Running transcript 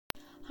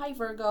Hi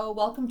Virgo,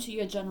 welcome to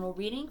your general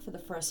reading for the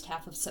first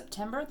half of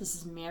September. This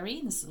is Mary,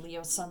 this is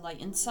Leo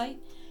Sunlight Insight.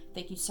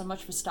 Thank you so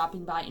much for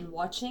stopping by and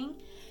watching.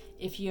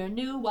 If you're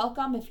new,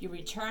 welcome. If you're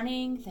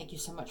returning, thank you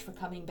so much for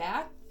coming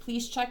back.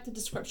 Please check the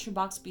description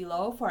box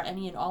below for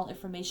any and all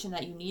information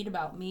that you need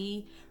about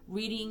me,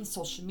 reading,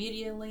 social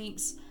media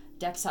links,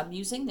 decks I'm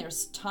using.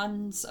 There's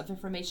tons of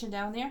information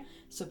down there,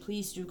 so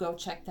please do go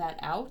check that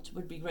out.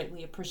 Would be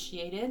greatly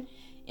appreciated.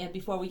 And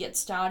before we get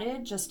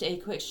started, just a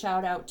quick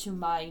shout out to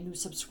my new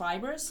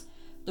subscribers,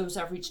 those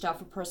I've reached out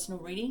for personal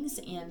readings,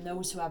 and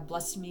those who have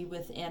blessed me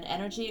with an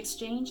energy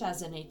exchange,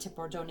 as in a tip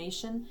or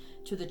donation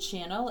to the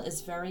channel,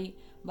 is very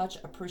much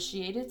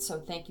appreciated. So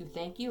thank you,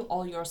 thank you.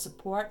 All your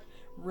support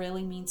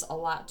really means a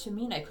lot to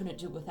me, and I couldn't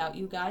do it without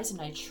you guys,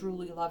 and I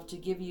truly love to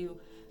give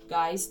you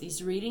guys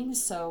these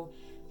readings. So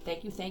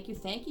thank you, thank you,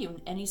 thank you.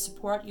 And any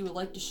support you would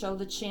like to show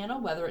the channel,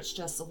 whether it's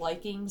just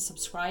liking,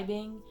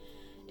 subscribing,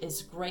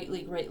 is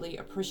greatly, greatly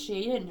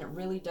appreciated, and it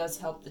really does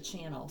help the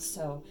channel.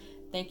 So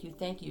thank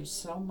you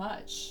so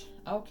much.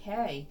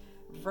 Okay,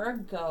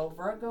 Virgo,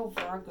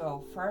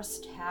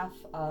 first half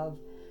of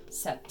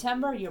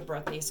September. Your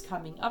birthday is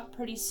coming up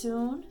pretty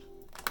soon.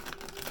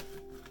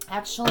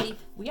 Actually,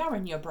 we are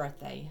in your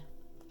birthday,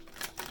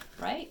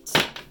 right?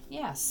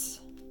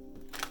 Yes,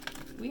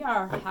 we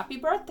are. Happy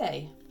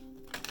birthday.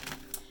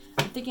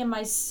 I'm thinking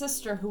my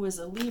sister, who is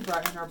a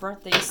Libra, and her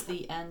birthday is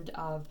the end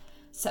of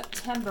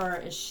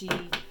September, as she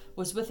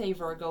was with a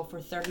Virgo for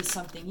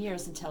 30-something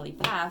years until he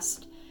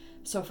passed.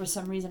 So for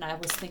some reason I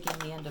was thinking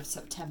the end of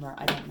September.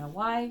 I don't know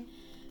why.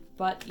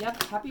 But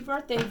yep, happy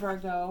birthday,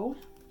 Virgo.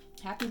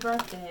 Happy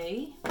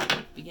birthday.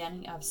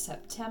 Beginning of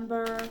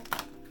September.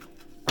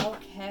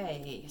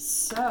 Okay,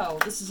 so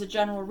this is a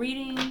general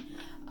reading.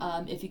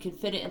 If you can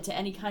fit it into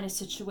any kind of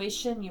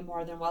situation, you're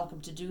more than welcome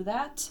to do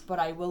that. But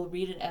I will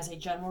read it as a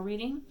general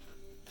reading.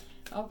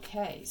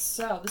 Okay,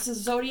 so this is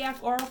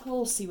Zodiac Oracle.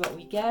 We'll see what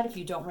we get. If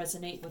you don't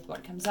resonate with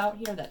what comes out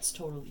here, that's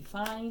totally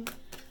fine.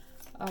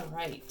 All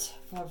right,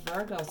 for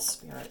Virgo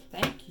Spirit,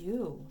 thank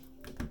you.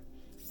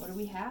 What do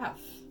we have?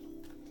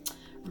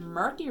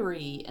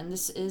 Mercury, and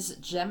this is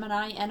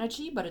Gemini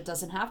energy, but it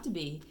doesn't have to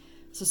be.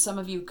 So some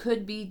of you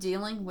could be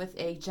dealing with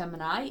a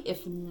Gemini.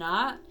 If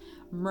not,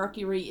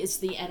 Mercury is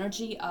the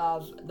energy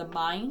of the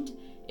mind.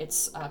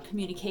 It's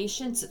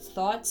communications, it's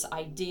thoughts,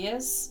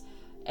 ideas,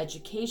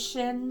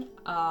 education,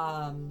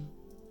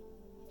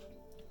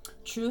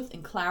 truth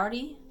and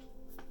clarity.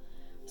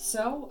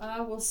 So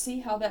we'll see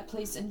how that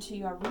plays into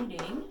your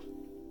reading,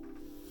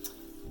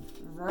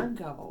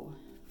 Virgo.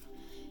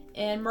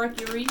 And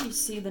Mercury, you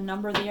see the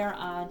number there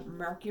on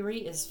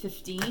Mercury is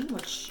 15,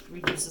 which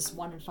reduces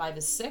 1 and 5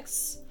 is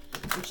 6,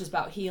 which is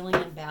about healing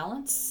and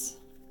balance.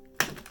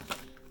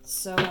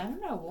 So I don't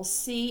know, we'll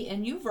see.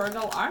 And you,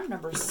 Virgo, are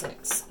number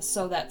 6,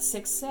 so that's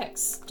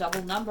 666,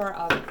 double number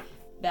of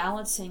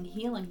balancing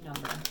healing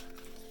number.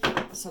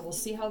 So we'll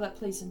see how that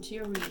plays into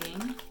your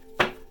reading.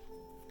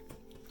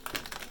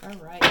 All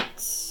right.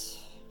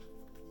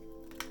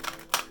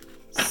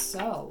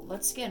 So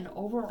let's get an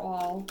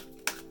overall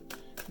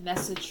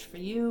message for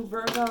you,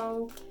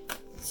 Virgo.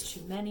 It's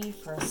too many.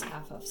 First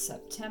half of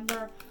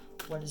September.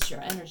 What is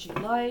your energy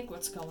like?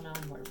 What's going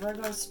on with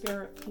Virgo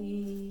Spirit,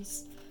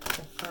 please?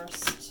 The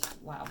first,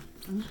 wow,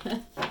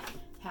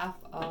 half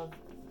of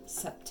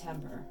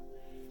September.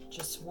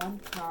 Just one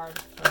card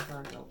for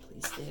Virgo,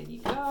 please. There you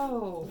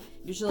go.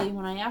 Usually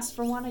when I ask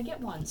for one, I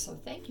get one. So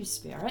thank you,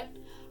 Spirit.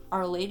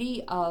 Our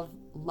Lady of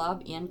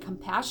Love and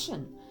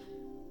Compassion.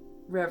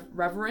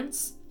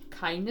 Reverence,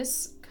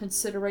 kindness,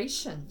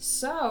 consideration.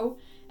 So,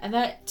 and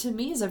that to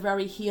me is a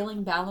very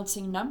healing,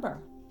 balancing number.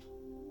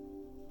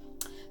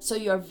 So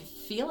you're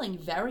feeling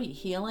very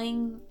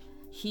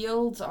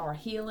healed or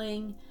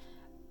healing,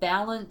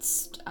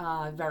 balanced,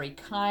 very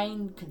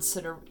kind,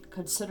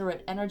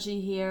 considerate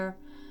energy here.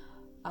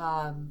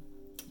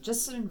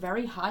 Just in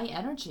very high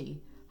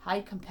energy, high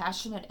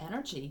compassionate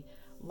energy,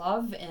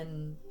 love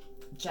and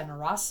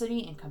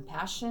generosity and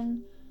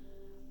compassion.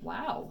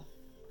 Wow.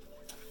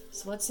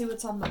 So let's see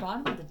what's on the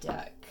bottom of the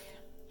deck.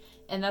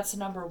 And that's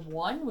number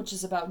 1, which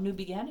is about new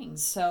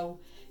beginnings.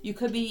 So you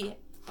could be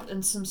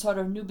in some sort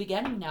of new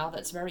beginning now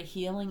that's very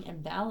healing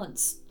and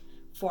balanced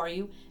for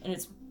you, and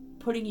it's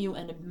putting you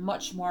in a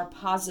much more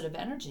positive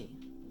energy.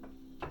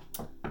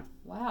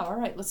 Wow. All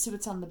right, let's see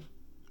what's on the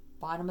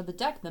bottom of the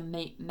deck. The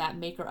map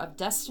maker of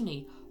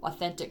destiny,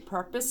 authentic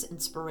purpose,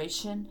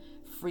 inspiration,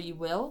 free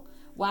will.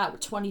 Wow,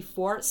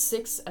 24,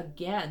 6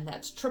 again.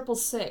 That's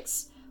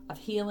 666 of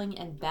healing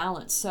and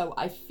balance. So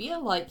I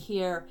feel like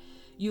here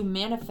you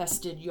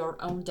manifested your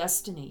own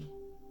destiny.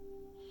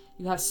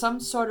 You have some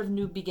sort of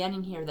new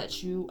beginning here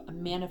that you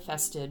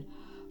manifested,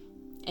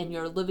 and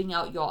you're living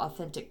out your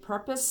authentic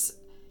purpose,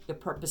 your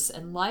purpose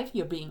in life.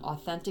 You're being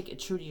authentic and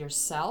true to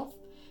yourself.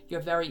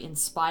 You're very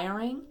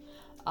inspiring.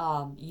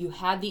 You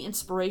had the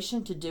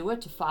inspiration to do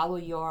it, to follow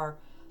your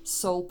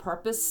soul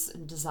purpose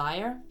and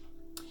desire,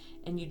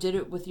 and you did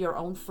it with your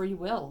own free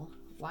will.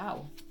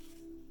 Wow.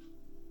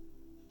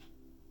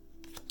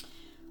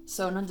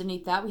 So and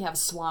underneath that we have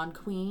Swan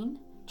Queen,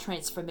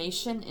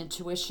 transformation,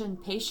 intuition,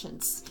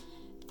 patience.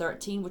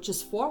 13, which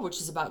is 4,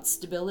 which is about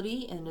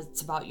stability, and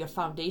it's about your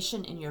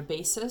foundation and your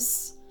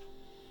basis.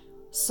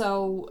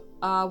 So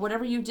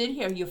whatever you did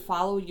here, you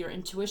followed your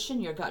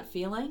intuition, your gut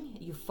feeling.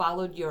 You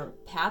followed your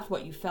path,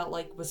 what you felt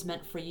like was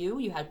meant for you.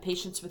 You had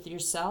patience with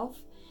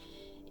yourself,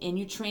 and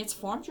you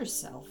transformed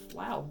yourself.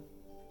 Wow.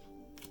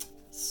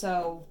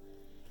 So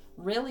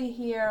really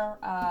here,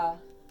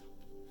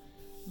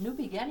 new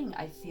beginning,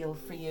 I feel,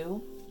 for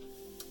you.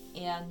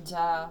 And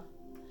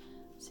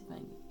see if I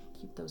can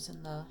keep those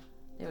in the,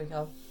 there we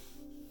go.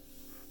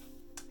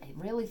 I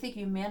really think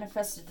you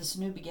manifested this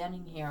new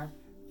beginning here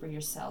for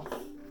yourself.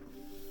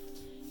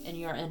 And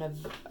you're in a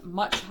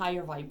much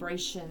higher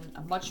vibration,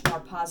 a much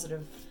more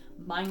positive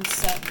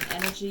mindset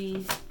and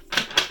energy.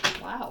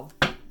 Wow.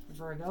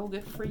 Virgo,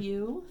 good for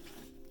you.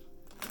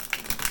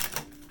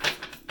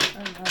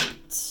 All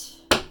right.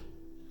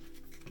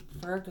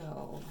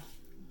 Virgo.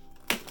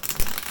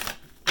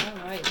 All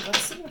right,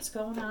 let's see what's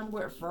going on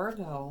with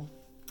Virgo.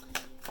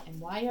 And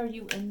why are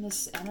you in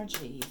this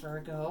energy,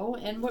 Virgo?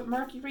 And with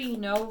Mercury, you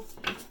know,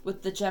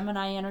 with the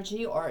Gemini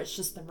energy, or it's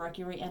just the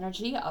Mercury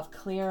energy of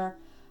clear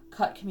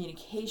cut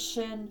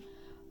communication,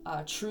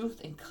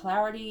 truth and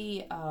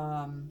clarity,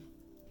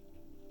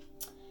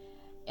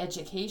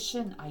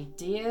 education,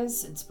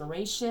 ideas,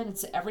 inspiration.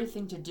 It's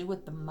everything to do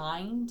with the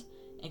mind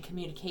and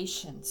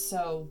communication.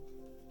 So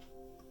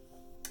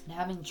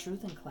having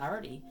truth and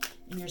clarity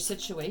in your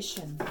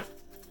situation,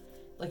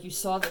 like you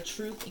saw the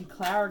truth and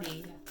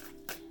clarity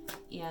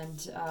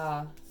and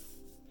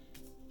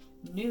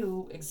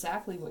knew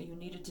exactly what you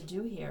needed to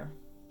do here.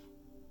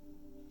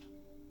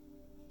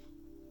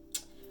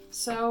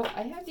 So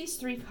I have these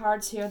 3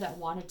 cards here that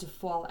wanted to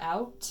fall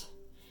out.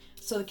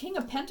 So the King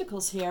of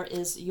Pentacles here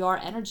is your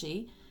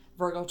energy,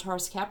 Virgo,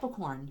 Taurus,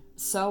 Capricorn.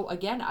 So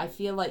again, I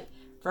feel like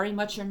very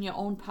much in your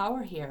own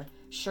power here.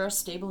 Sure,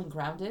 stable and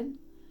grounded.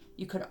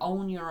 You could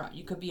own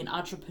you could be an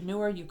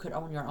entrepreneur, you could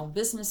own your own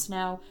business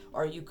now,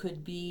 or you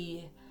could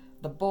be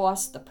the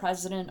boss, the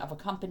president of a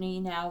company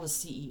now, the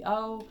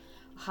CEO,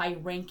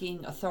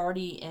 high-ranking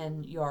authority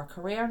in your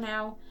career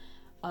now.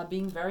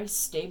 Being very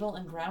stable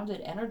and grounded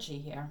energy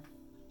here.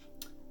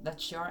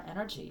 That's your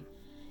energy.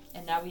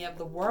 And now we have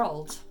the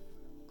World,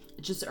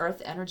 just earth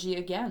energy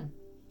again.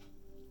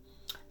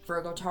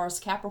 Virgo, Taurus,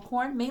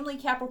 Capricorn, mainly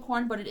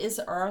Capricorn, but it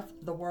is earth.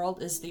 The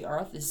World is the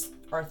earth, is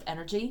earth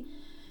energy.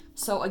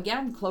 So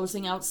again,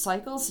 closing out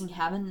cycles and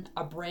having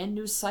a brand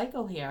new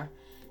cycle here.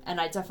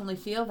 And I definitely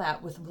feel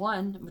that with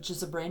 1, which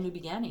is a brand new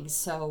beginning.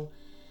 So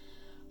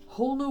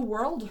whole new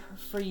world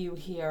for you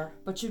here.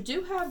 But you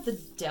do have the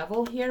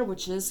Devil here,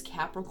 which is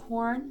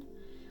Capricorn.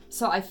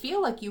 So I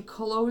feel like you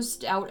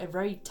closed out a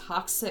very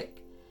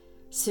toxic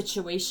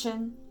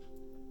situation.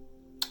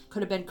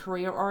 Could have been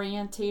career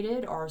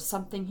orientated or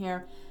something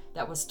here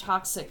that was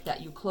toxic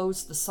that you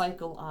closed the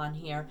cycle on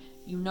here.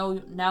 You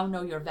now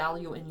know your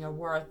value and your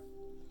worth.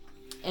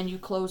 And you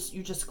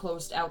just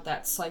closed out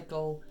that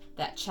cycle,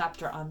 that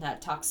chapter on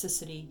that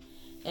toxicity.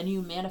 And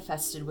you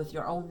manifested with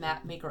your own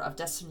map maker of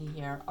destiny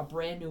here, a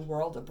brand new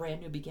world, a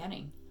brand new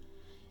beginning.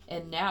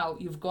 And now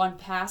you've gone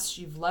past,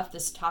 you've left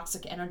this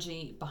toxic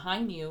energy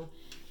behind you,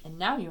 and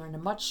now you're in a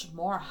much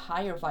more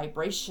higher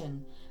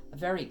vibration, a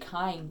very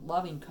kind,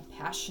 loving,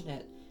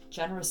 compassionate,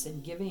 generous,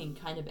 and giving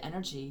kind of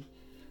energy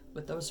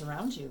with those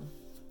around you.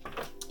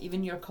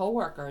 Even your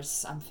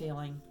co-workers, I'm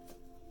feeling.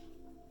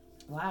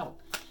 Wow.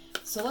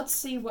 So let's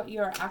see what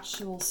your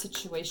actual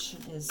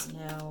situation is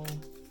now,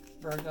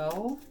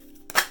 Virgo.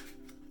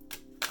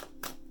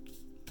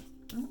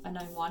 And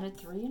I wanted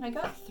 3, and I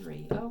got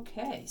 3.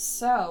 Okay,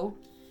 so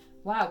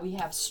wow, we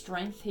have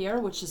Strength here,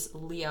 which is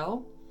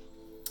Leo.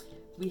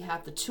 We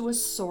have the 2 of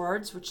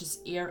Swords, which is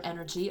air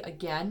energy.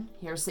 Again,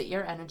 here's the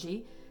air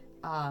energy.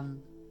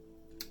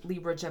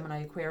 Libra,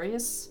 Gemini,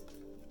 Aquarius.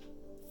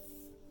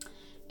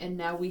 And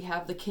now we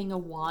have the King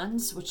of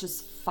Wands, which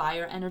is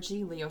fire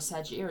energy, Leo,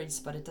 Sagittarius,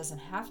 but it doesn't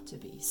have to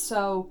be.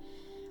 So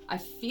I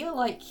feel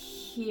like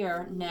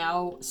here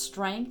now,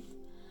 strength,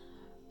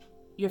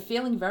 you're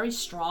feeling very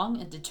strong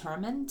and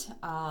determined.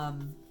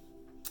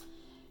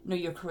 You know,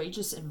 you're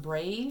courageous and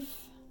brave.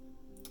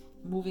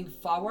 Moving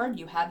forward,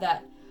 you have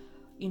that,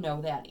 you know,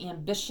 that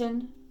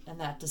ambition and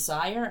that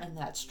desire and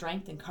that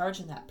strength and courage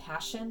and that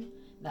passion,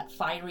 and that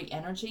fiery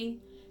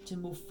energy to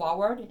move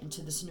forward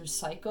into this new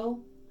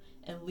cycle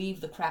and leave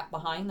the crap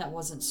behind that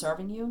wasn't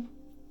serving you.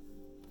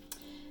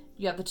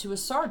 You have the 2 of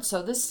Swords.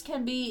 So this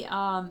can be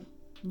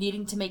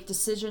needing to make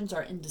decisions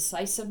or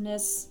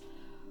indecisiveness.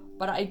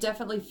 But I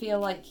definitely feel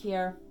like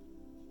here,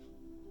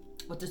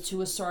 with the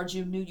 2 of Swords,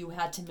 you knew you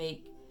had to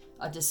make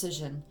a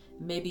decision.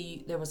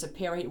 Maybe there was a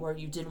period where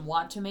you didn't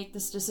want to make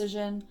this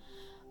decision.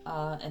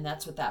 And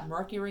that's with that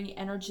Mercury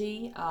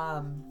energy,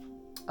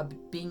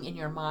 of being in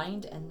your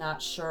mind and not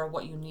sure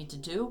what you need to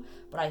do.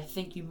 But I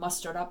think you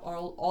mustered up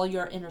all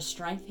your inner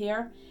strength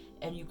here,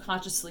 and you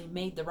consciously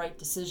made the right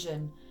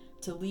decision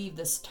to leave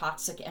this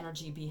toxic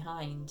energy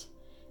behind.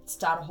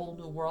 Start a whole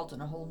new world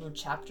and a whole new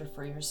chapter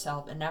for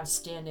yourself. And now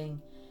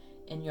standing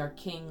in your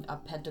King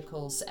of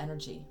Pentacles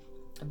energy,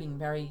 of being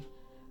very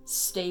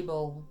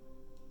stable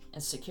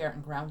and secure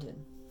and grounded.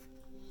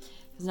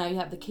 Now you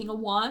have the King of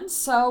Wands.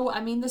 So,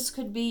 I mean, this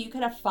could be, you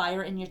could have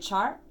fire in your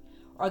chart,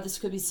 or this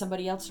could be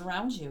somebody else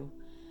around you.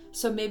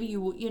 So maybe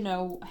you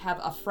know, have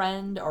a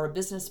friend or a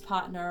business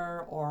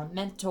partner or a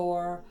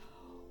mentor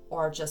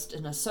or just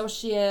an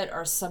associate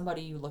or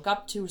somebody you look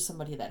up to,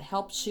 somebody that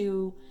helps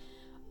you.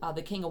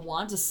 The King of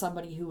Wands is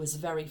somebody who is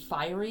very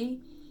fiery,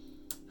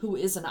 who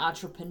is an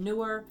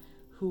entrepreneur,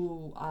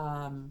 who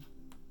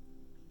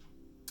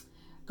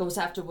goes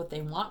after what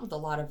they want with a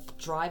lot of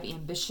drive,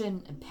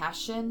 ambition, and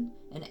passion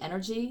and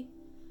energy.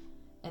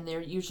 And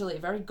they're usually a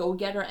very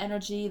go-getter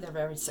energy. They're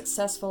very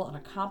successful and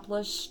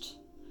accomplished.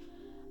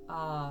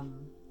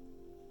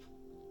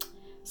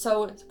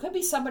 So it could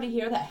be somebody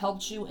here that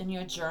helped you in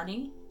your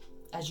journey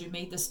as you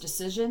made this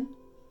decision.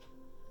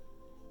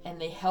 And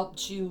they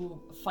helped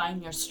you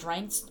find your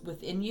strengths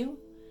within you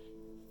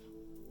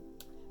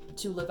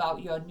to live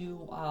out your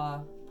new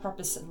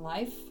purpose in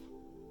life.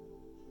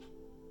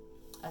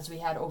 As we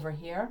had over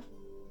here.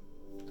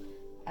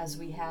 As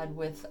we had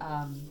with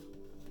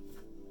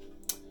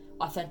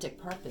authentic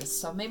purpose.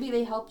 So maybe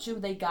they helped you,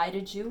 they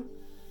guided you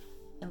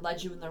and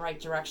led you in the right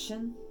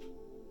direction.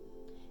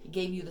 It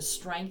gave you the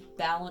strength,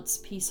 balance,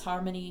 peace,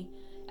 harmony,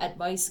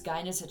 advice,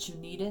 guidance that you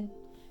needed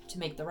to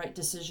make the right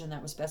decision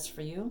that was best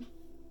for you.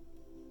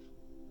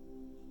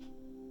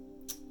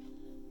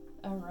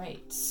 All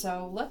right,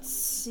 so let's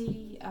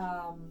see.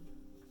 I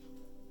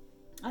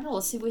don't know,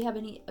 let's see if we have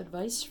any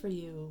advice for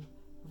you,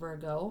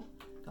 Virgo,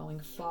 going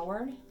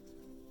forward.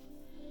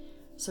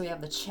 So we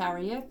have the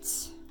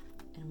Chariot,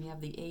 and we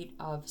have the Eight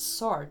of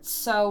Swords.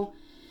 So,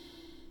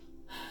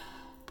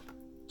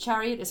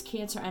 Chariot is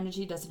Cancer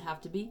energy, doesn't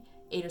have to be.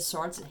 Eight of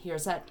Swords,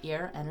 here's that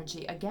air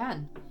energy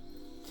again.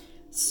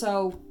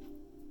 So,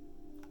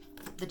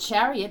 the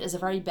Chariot is a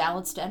very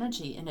balanced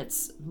energy, and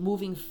it's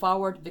moving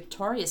forward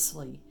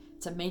victoriously.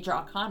 It's a major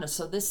arcana,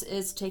 so this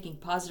is taking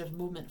positive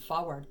movement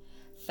forward.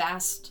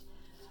 Fast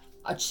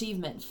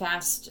achievement,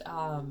 fast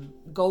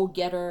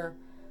go-getter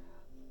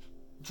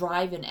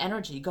drive and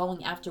energy,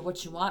 going after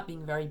what you want,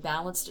 being very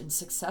balanced and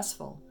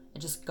successful,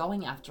 and just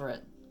going after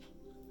it.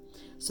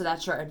 So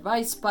that's your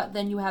advice, but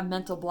then you have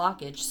mental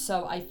blockage.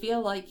 So I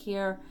feel like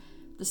here,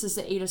 this is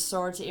the Eight of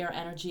Swords, air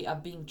energy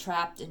of being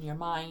trapped in your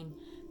mind,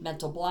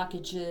 mental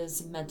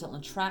blockages, mental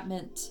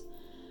entrapment.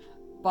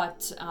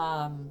 But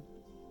I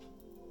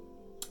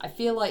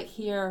feel like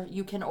here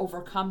you can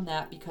overcome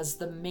that because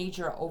the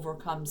major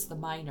overcomes the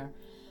minor.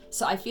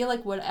 So I feel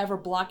like whatever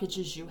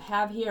blockages you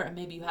have here, and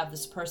maybe you have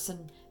this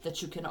person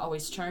that you can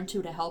always turn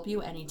to help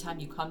you anytime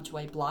you come to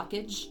a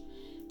blockage,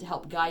 to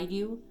help guide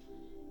you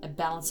and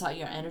balance out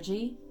your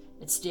energy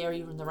and steer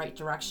you in the right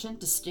direction,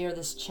 to steer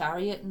this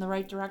Chariot in the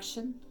right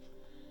direction.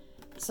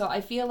 So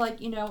I feel like,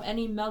 you know,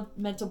 any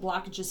mental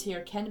blockages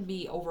here can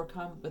be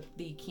overcome with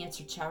the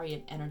Cancer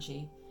Chariot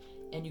energy,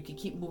 and you can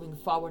keep moving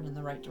forward in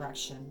the right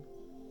direction.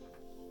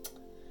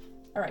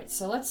 All right,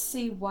 so let's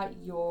see what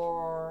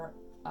your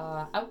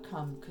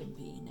outcome could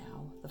be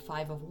now. The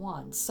Five of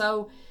Wands.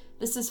 So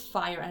this is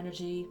fire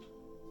energy.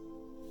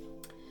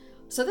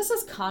 So this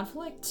is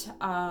conflict,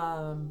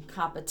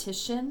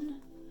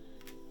 competition.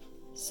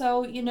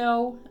 So, you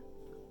know,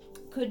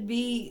 could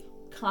be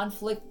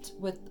conflict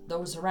with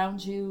those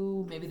around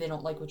you. Maybe they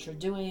don't like what you're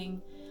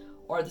doing.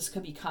 Or this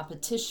could be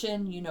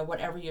competition. You know,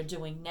 whatever you're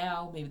doing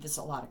now, maybe there's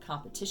a lot of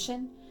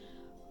competition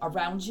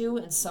around you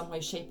in some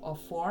way, shape, or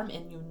form.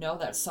 And you know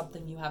that's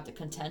something you have to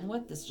contend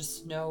with. There's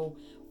just no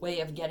way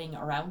of getting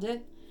around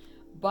it.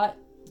 But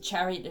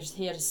Chariot is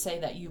here to say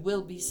that you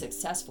will be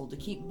successful, to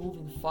keep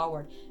moving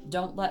forward.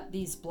 Don't let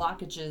these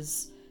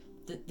blockages,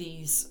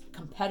 these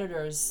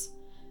competitors,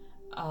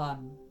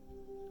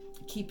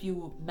 keep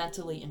you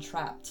mentally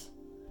entrapped,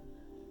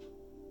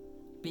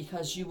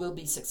 because you will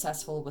be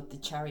successful with the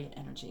Chariot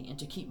energy, and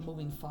to keep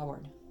moving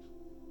forward.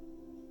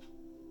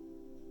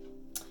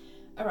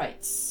 All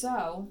right,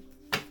 so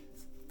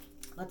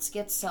let's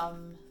get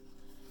some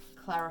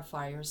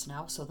clarifiers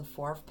now. So the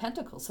Four of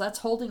Pentacles. So that's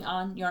holding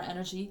on your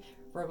energy,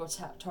 Virgo,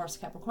 Taurus,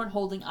 Capricorn,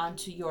 holding on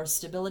to your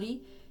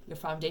stability, your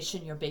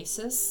foundation, your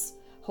basis,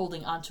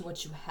 holding on to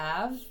what you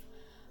have.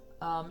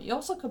 You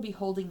also could be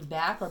holding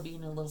back or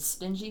being a little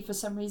stingy for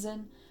some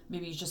reason.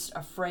 Maybe you're just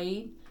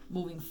afraid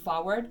moving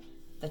forward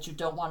that you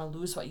don't want to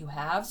lose what you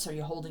have, so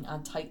you're holding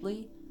on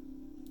tightly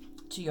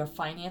to your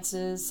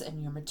finances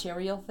and your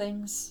material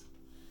things.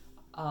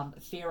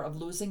 Fear of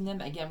losing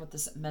them, again with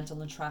this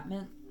mental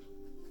entrapment.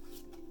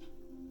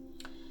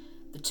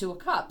 The Two of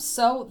Cups.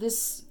 So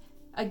this,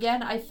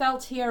 again, I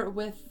felt here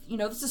with, you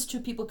know, this is two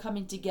people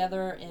coming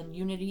together in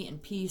unity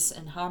and peace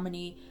and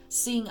harmony,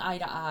 seeing eye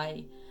to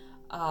eye.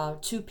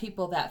 Two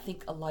people that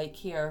think alike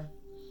here.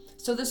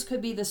 So this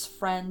could be this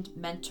friend,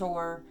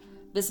 mentor,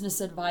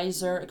 business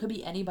advisor. It could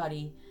be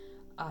anybody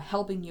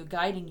helping you,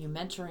 guiding you,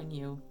 mentoring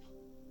you,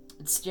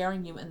 and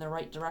steering you in the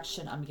right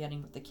direction. I'm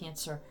getting with the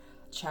Cancer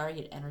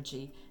Chariot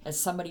energy as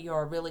somebody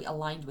you're really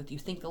aligned with. You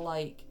think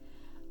alike,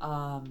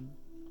 and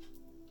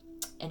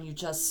you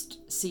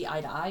just see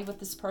eye to eye with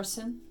this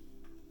person.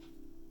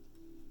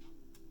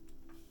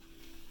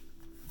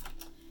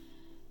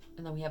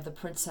 And then we have the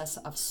Princess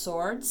of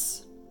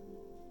Swords.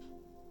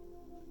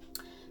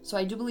 So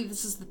I do believe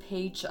this is the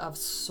Page of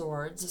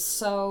Swords.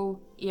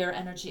 So air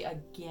energy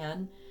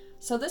again.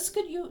 So this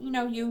could,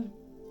 you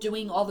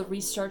doing all the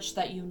research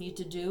that you need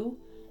to do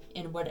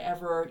in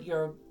whatever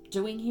you're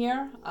doing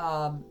here,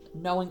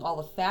 knowing all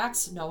the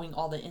facts, knowing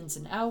all the ins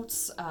and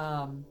outs,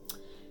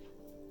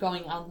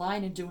 going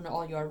online and doing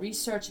all your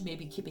research,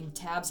 maybe keeping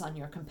tabs on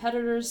your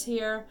competitors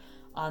here,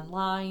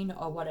 online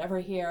or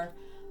whatever here.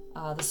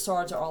 The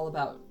swords are all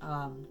about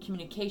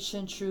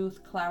communication,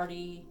 truth,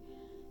 clarity,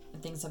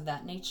 and things of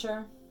that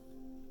nature.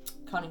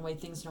 Cutting away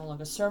things no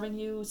longer serving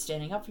you,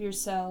 standing up for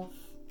yourself,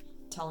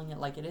 telling it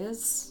like it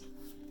is.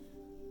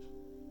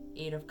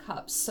 Eight of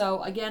Cups.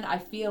 So again, I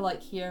feel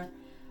like here,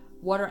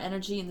 water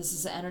energy, and this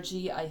is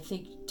energy, I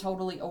think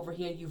totally over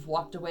here, you've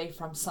walked away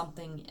from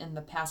something in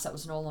the past that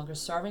was no longer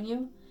serving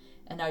you,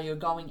 and now you're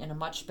going in a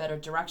much better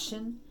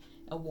direction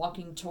and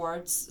walking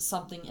towards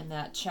something in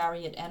that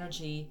Chariot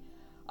energy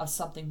of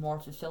something more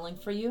fulfilling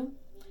for you,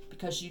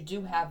 because you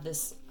do have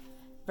this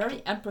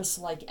very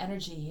Empress-like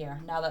energy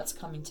here. Now that's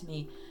coming to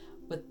me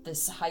with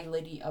this High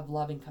Lady of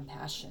Love and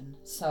Compassion.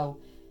 So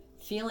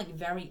feeling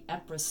very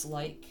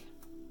Empress-like.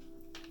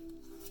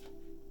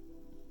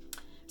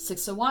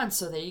 Six of Wands.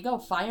 So there you go.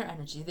 Fire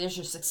energy. There's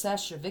your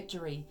success, your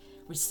victory,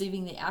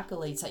 receiving the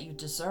accolades that you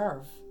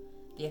deserve,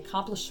 the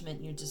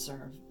accomplishment you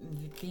deserve,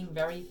 being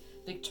very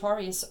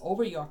victorious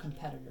over your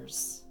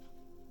competitors.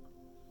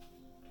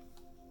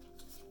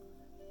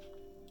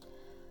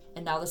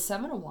 And now the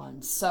Seven of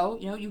Wands. So,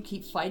 you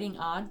keep fighting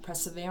on,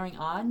 persevering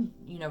on,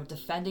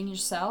 defending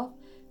yourself,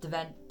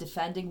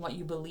 defending what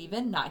you believe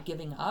in, not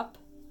giving up,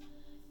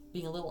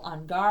 being a little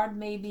on guard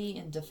maybe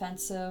and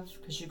defensive,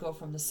 because you go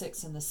from the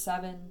 6 and the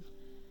 7.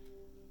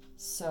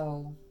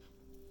 So,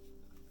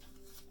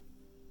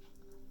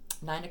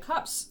 Nine of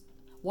Cups.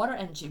 Water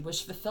energy,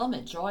 wish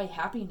fulfillment, joy,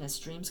 happiness,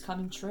 dreams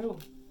coming true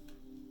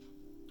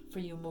for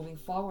you moving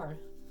forward.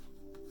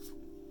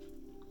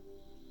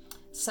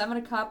 Seven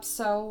of Cups.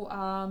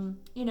 So,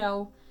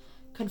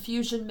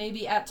 confusion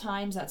maybe at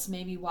times. That's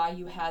maybe why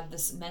you had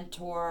this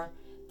mentor,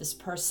 this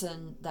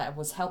person that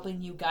was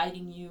helping you,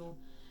 guiding you,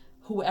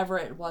 whoever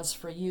it was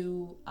for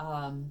you,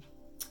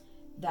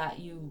 that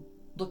you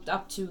looked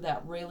up to,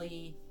 that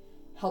really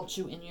helped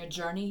you in your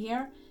journey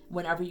here.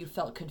 Whenever you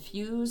felt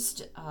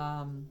confused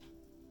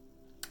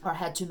or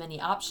had too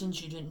many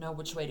options, you didn't know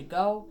which way to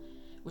go,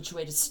 which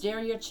way to steer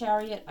your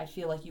chariot, I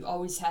feel like you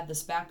always had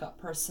this backup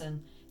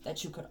person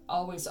that you could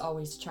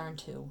always turn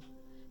to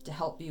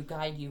help you,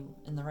 guide you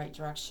in the right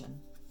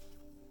direction.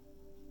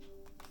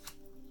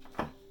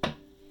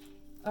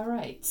 All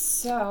right,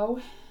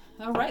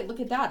 look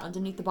at that.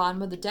 Underneath the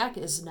bottom of the deck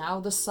is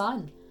now the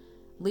Sun.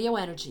 Leo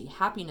energy,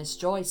 happiness,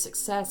 joy,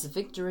 success,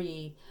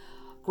 victory,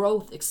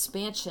 growth,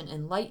 expansion,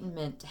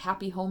 enlightenment,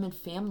 happy home and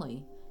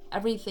family.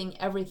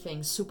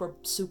 Everything super,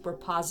 super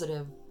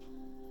positive.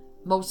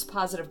 Most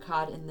positive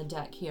card in the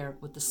deck here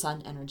with the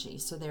Sun energy.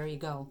 So there you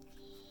go.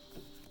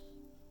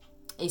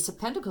 Ace of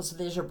Pentacles. So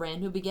there's your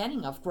brand new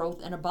beginning of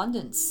growth and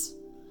abundance,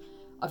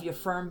 of your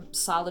firm,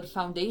 solid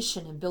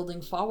foundation and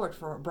building forward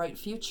for a bright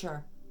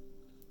future,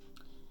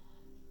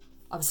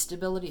 of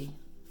stability,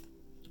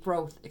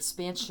 growth,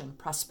 expansion,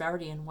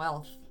 prosperity, and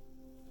wealth.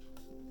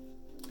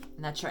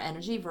 And that's your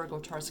energy, Virgo,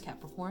 Taurus,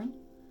 Capricorn.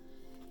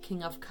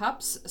 King of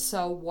Cups.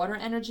 So water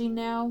energy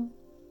now.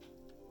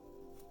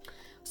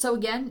 So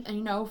again,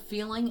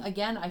 feeling,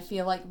 again, I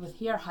feel like with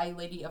here, High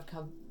Lady of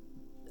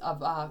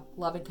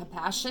love and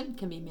compassion,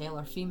 can be male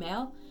or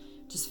female.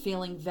 Just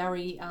feeling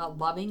very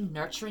loving,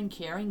 nurturing,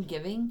 caring,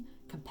 giving,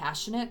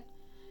 compassionate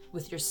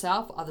with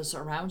yourself, others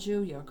around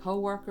you, your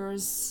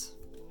co-workers.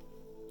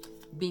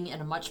 Being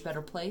in a much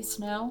better place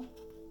now.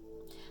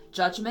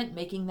 Judgment,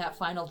 making that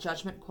final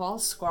judgment call,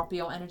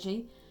 Scorpio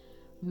energy.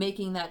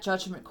 Making that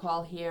judgment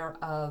call here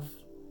of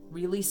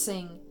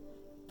releasing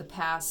the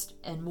past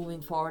and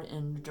moving forward in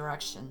a new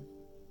direction.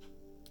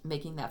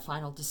 Making that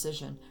final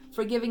decision.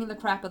 Forgiving the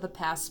crap of the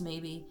past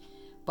maybe,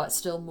 but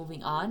still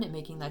moving on and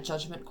making that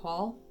judgment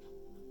call.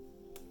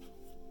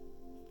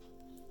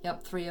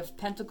 Yep, Three of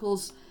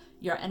Pentacles.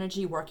 Your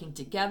energy working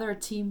together,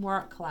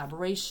 teamwork,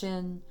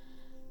 collaboration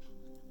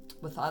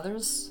with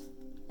others.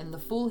 And the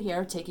Fool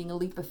here, taking a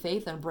leap of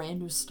faith and a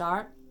brand new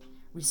start,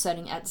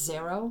 resetting at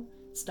zero,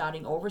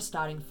 starting over,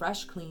 starting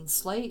fresh, clean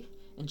slate,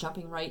 and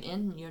jumping right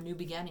in your new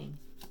beginning.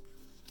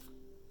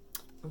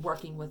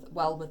 Working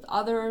well with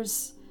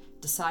others,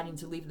 deciding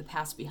to leave the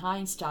past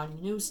behind,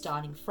 starting new,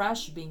 starting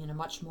fresh, being in a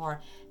much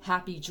more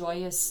happy,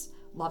 joyous,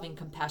 loving,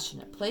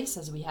 compassionate place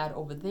as we had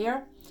over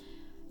there.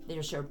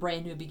 There's your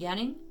brand new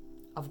beginning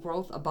of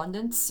growth,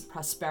 abundance,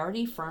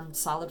 prosperity, firm,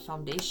 solid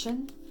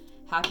foundation.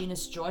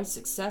 Happiness, joy,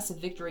 success, and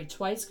victory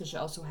twice, because you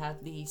also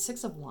have the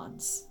Six of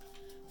Wands.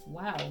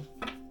 Wow.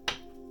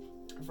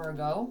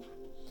 Virgo.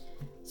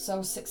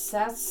 So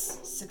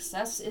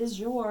success is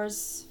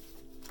yours.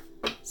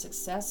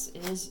 Success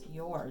is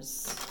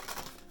yours.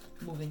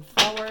 Moving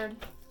forward.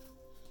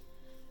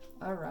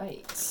 All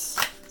right.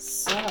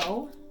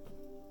 So,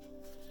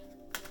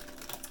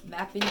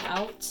 mapping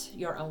out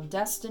your own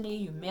destiny.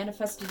 You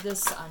manifested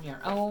this on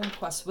your own. Of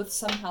course, with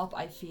some help,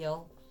 I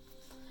feel.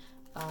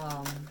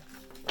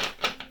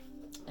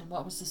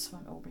 what was this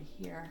one over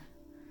here?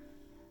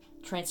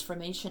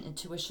 Transformation,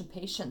 intuition,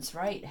 patience,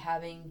 right?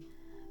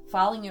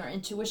 Following your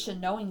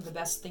intuition, knowing the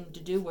best thing to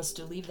do was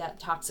to leave that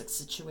toxic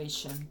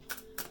situation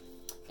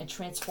and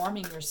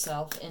transforming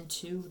yourself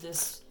into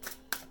this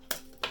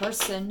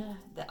person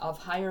of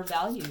higher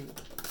value,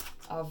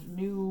 of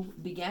new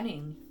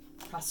beginning,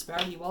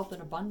 prosperity, wealth,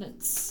 and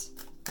abundance.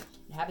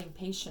 And having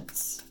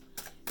patience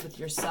with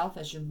yourself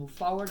as you move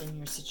forward in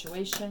your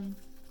situation.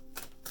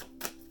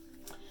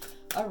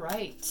 All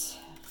right.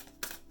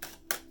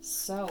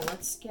 So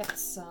let's get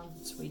some.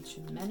 It's way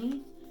too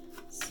many.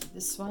 Let's see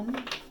this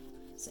one.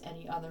 Is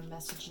any other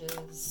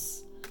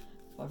messages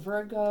for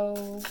Virgo?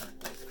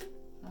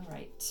 All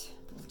right.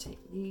 We'll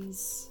take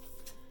these.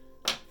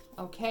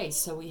 Okay,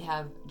 so we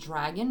have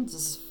dragon. This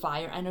is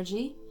fire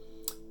energy.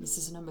 This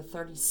is number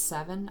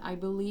 37, I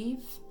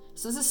believe.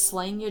 So this is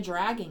slaying your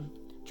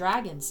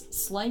dragons,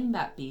 slaying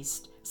that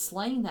beast,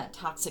 slaying that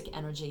toxic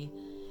energy,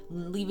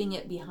 and leaving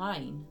it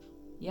behind.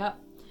 Yep.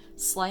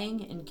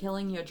 Slaying and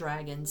killing your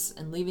dragons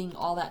and leaving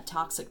all that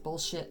toxic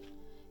bullshit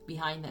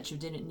behind that you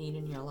didn't need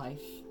in your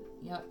life.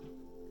 Yep.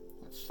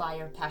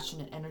 Fire,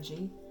 passionate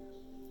energy.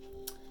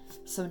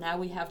 So now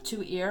we have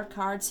 2 air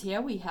cards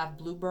here. We have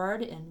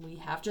Bluebird and we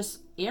have just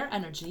air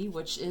energy,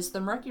 which is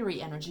the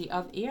Mercury energy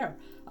of air,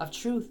 of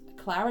truth,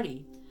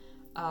 clarity,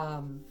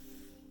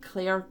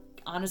 clear,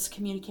 honest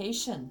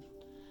communication,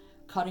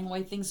 cutting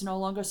away things no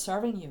longer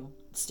serving you,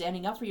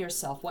 standing up for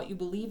yourself, what you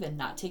believe in,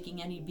 not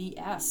taking any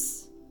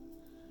BS.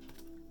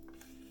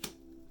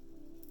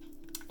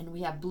 And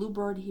we have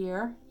Bluebird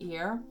here,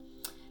 air,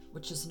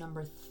 which is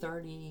number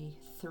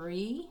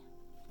 33.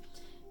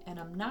 And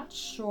I'm not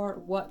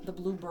sure what the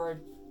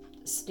Bluebird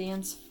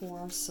stands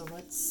for, so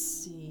let's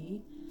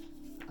see.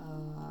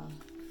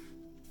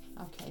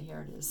 Okay,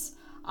 here it is.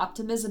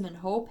 Optimism and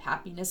hope,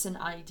 happiness and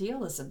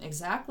idealism.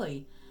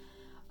 Exactly.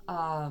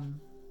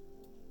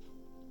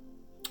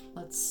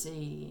 Let's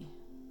see.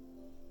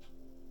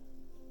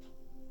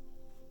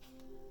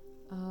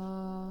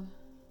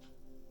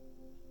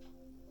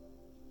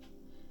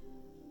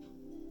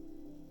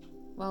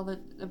 Well,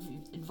 it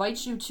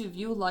invites you to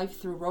view life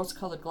through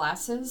rose-colored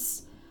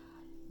glasses.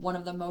 One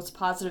of the most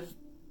positive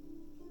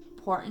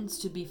importance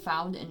to be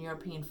found in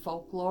European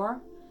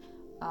folklore.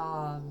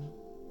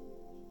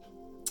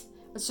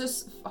 It's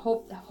just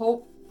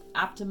hope,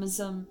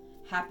 optimism,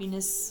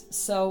 happiness.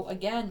 So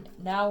again,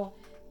 now,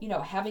 you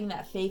know, having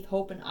that faith,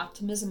 hope, and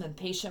optimism and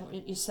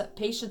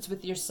patience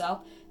with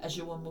yourself as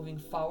you are moving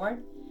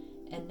forward.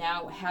 And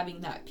now having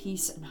that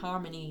peace and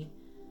harmony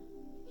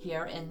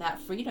here and that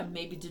freedom,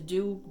 maybe to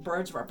do,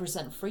 birds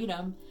represent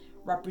freedom,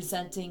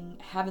 representing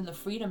having the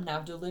freedom now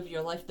to live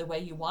your life the way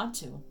you want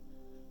to.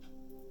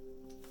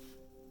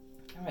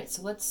 All right,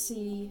 so let's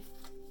see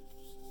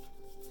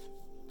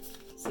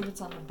what's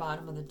on the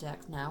bottom of the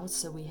deck now.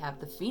 So we have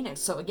the Phoenix.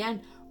 So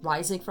again,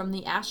 rising from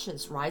the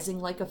ashes,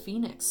 rising like a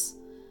phoenix.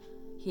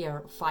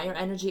 Here, fire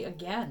energy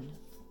again.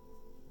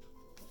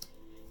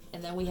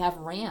 And then we have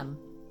Ram,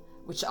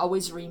 which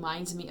always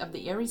reminds me of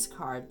the Aries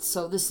card.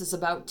 So this is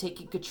about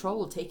taking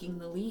control, taking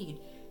the lead,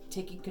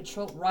 taking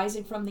control,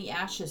 rising from the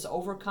ashes,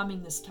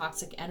 overcoming this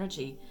toxic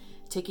energy,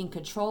 taking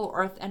control,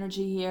 earth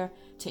energy here,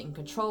 taking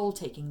control,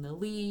 taking the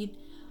lead,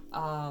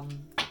 and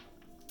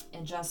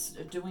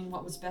just doing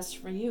what was best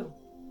for you.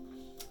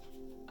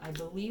 I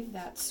believe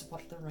that's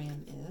what the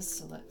Ram is.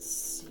 So let's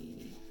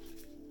see.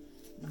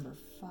 Number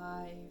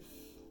 5.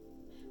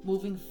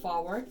 Moving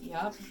forward.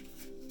 Yep.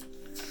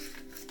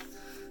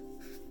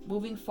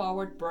 Moving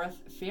forward, birth,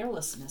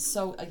 fearlessness.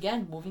 So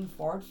again, moving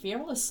forward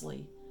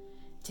fearlessly.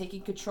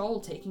 Taking control,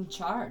 taking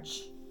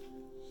charge.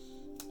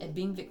 And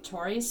being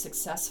victorious,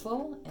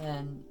 successful,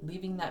 and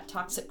leaving that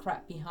toxic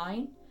crap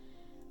behind.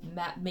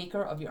 Map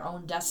maker of your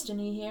own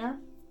destiny here.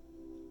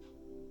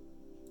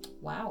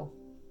 Wow.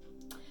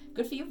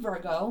 Good for you,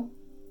 Virgo.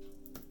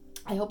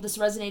 I hope this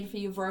resonated for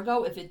you,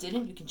 Virgo. If it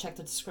didn't, you can check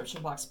the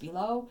description box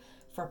below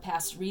for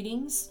past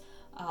readings.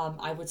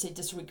 I would say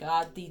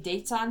disregard the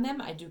dates on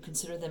them. I do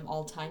consider them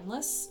all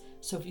timeless.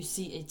 So if you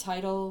see a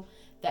title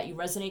that you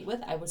resonate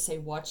with, I would say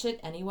watch it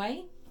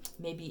anyway.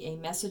 Maybe a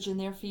message in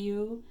there for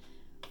you,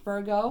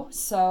 Virgo.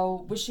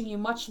 So wishing you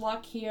much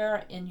luck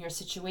here in your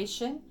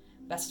situation.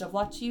 Best of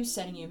luck to you.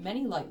 Sending you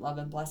many light, love,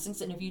 and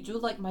blessings. And if you do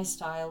like my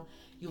style,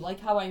 you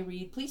like how I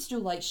read, please do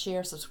like,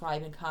 share,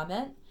 subscribe, and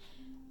comment.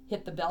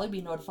 Hit the bell to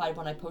be notified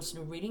when I post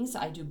new readings.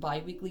 I do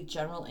bi-weekly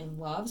general and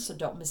love, so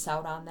don't miss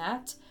out on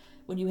that.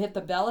 When you hit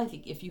the bell, I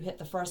think if you hit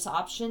the first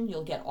option,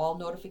 you'll get all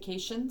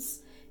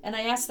notifications. And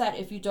I ask that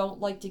if you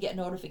don't like to get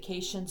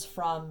notifications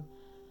from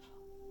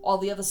all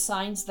the other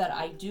signs that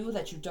I do,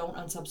 that you don't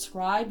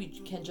unsubscribe.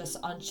 You can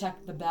just uncheck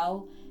the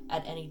bell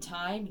at any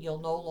time. You'll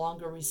no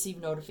longer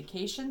receive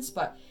notifications.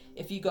 But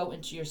if you go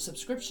into your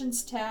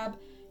subscriptions tab,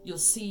 you'll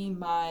see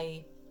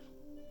my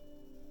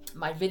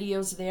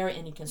videos there,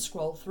 and you can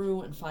scroll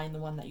through and find the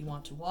one that you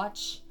want to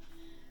watch.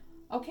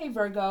 Okay,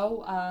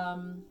 Virgo,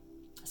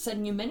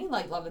 sending you many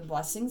light, love, and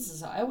blessings.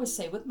 As I always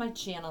say with my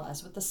channel,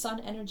 as with the sun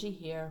energy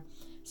here,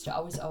 is to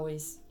always,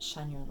 always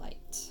shine your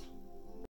light.